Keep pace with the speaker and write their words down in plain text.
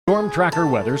Storm Tracker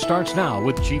weather starts now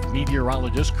with Chief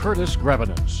Meteorologist Curtis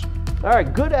Grevenens. All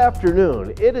right, good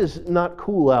afternoon. It is not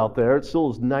cool out there. It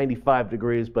still is 95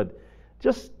 degrees, but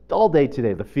just all day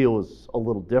today, the feel is a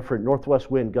little different. Northwest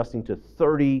wind gusting to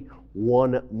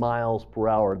 31 miles per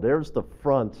hour. There's the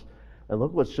front, and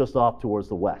look what's just off towards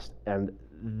the west. And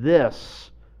this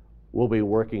will be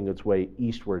working its way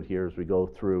eastward here as we go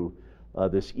through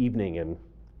this evening and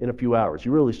in a few hours.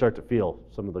 You really start to feel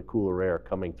some of the cooler air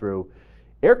coming through.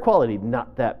 Air quality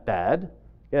not that bad.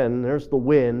 And there's the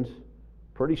wind,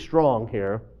 pretty strong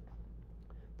here.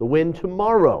 The wind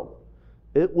tomorrow,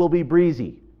 it will be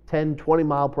breezy. 10, 20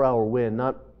 mile per hour wind,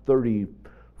 not 30,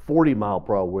 40 mile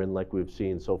per hour wind like we've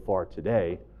seen so far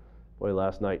today. Boy,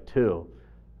 last night too.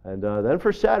 And then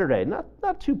for Saturday,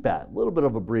 not too bad. A little bit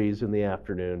of a breeze in the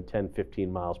afternoon, 10,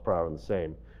 15 miles per hour, and the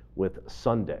same with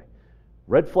Sunday.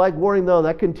 Red flag warning, though,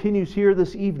 that continues here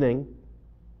this evening.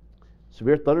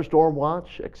 Severe thunderstorm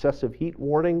watch, excessive heat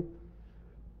warning.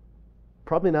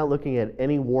 Probably not looking at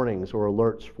any warnings or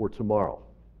alerts for tomorrow.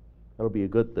 That'll be a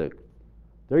good thing.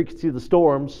 There you can see the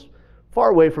storms far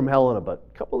away from Helena, but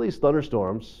a couple of these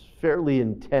thunderstorms, fairly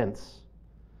intense,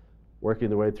 working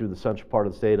their way through the central part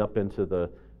of the state up into the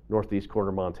northeast corner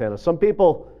of Montana. Some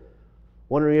people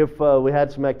wondering if we had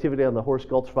some activity on the Horse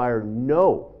Gulch fire.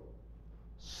 No.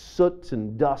 Soot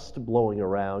and dust blowing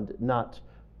around, not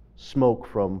smoke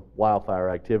from wildfire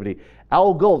activity.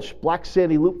 Owl Gulch, Black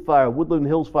Sandy Loop fire, Woodland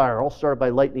Hills fire, all started by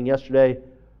lightning yesterday,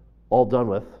 all done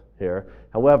with here.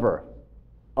 However,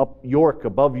 up York,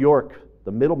 above York,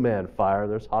 the Middleman fire,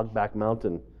 there's Hogback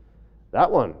Mountain. That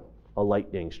one, a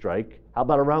lightning strike. How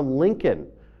about around Lincoln?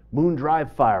 Moon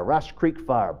Drive fire, Rash Creek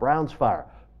fire, Browns fire,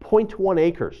 0.1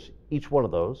 acres, each one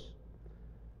of those,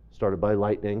 started by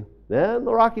lightning. Then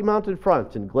the Rocky Mountain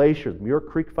front in Glacier, the Muir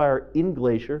Creek fire in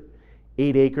Glacier,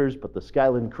 8 acres, but the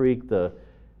Skyland Creek, the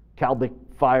Calbic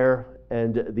fire,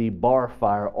 and the Bar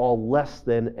fire, all less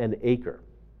than an acre,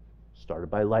 started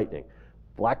by lightning.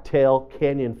 Blacktail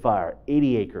Canyon fire,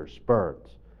 80 acres burned.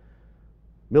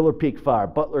 Miller Peak fire,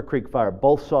 Butler Creek fire,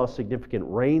 both saw significant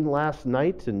rain last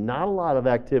night and not a lot of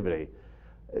activity.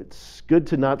 It's good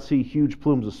to not see huge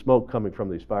plumes of smoke coming from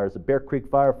these fires. The Bear Creek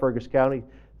fire, Fergus County,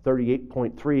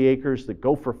 38.3 acres. The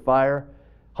Gopher fire,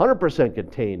 100%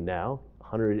 contained now,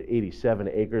 187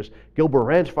 acres. Gilbert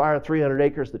Ranch fire, 300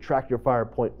 acres. The Tractor fire,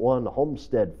 0.1. The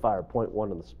Homestead fire,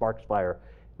 0.1. And the Sparks fire,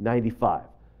 95.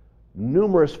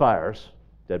 Numerous fires.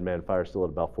 Dead Man fire still at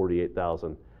about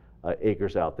 48,000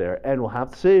 acres out there. And we'll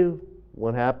have to see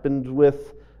what happened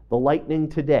with the lightning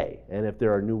today and if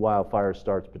there are new wildfire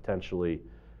starts potentially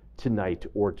tonight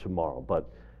or tomorrow. But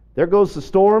there goes the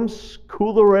storms.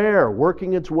 Cooler air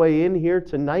working its way in here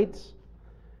tonight.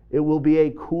 It will be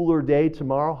a cooler day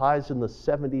tomorrow. Highs in the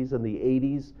 70s and the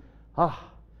 80s.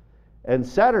 And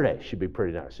Saturday should be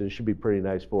pretty nice. It should be pretty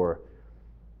nice for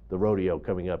the rodeo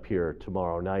coming up here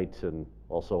tomorrow night and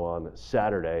also on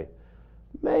Saturday.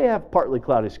 May have partly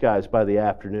cloudy skies by the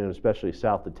afternoon, especially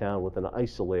south of town with an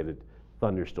isolated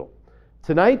thunderstorm.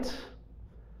 Tonight,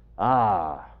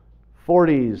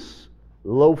 40s,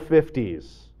 low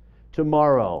 50s.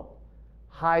 Tomorrow,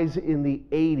 highs in the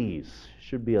 80s.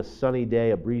 Should be a sunny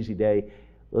day, a breezy day.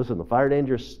 Listen, the fire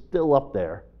danger is still up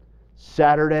there.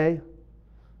 Saturday,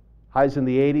 highs in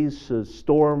the 80s. A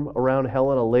storm around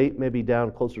Helena late, maybe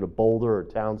down closer to Boulder or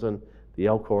Townsend, the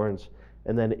Elkhorns.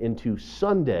 And then into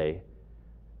Sunday,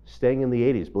 staying in the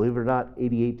 80s. Believe it or not,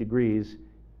 88 degrees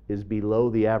is below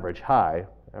the average high.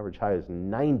 Average high is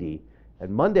 90.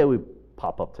 And Monday, we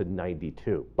pop up to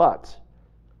 92. But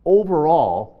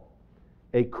overall,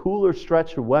 a cooler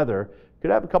stretch of weather. Could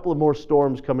have a couple of more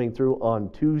storms coming through on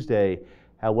Tuesday.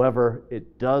 However,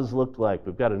 it does look like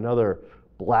we've got another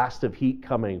blast of heat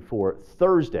coming for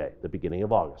Thursday, the beginning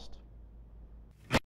of August.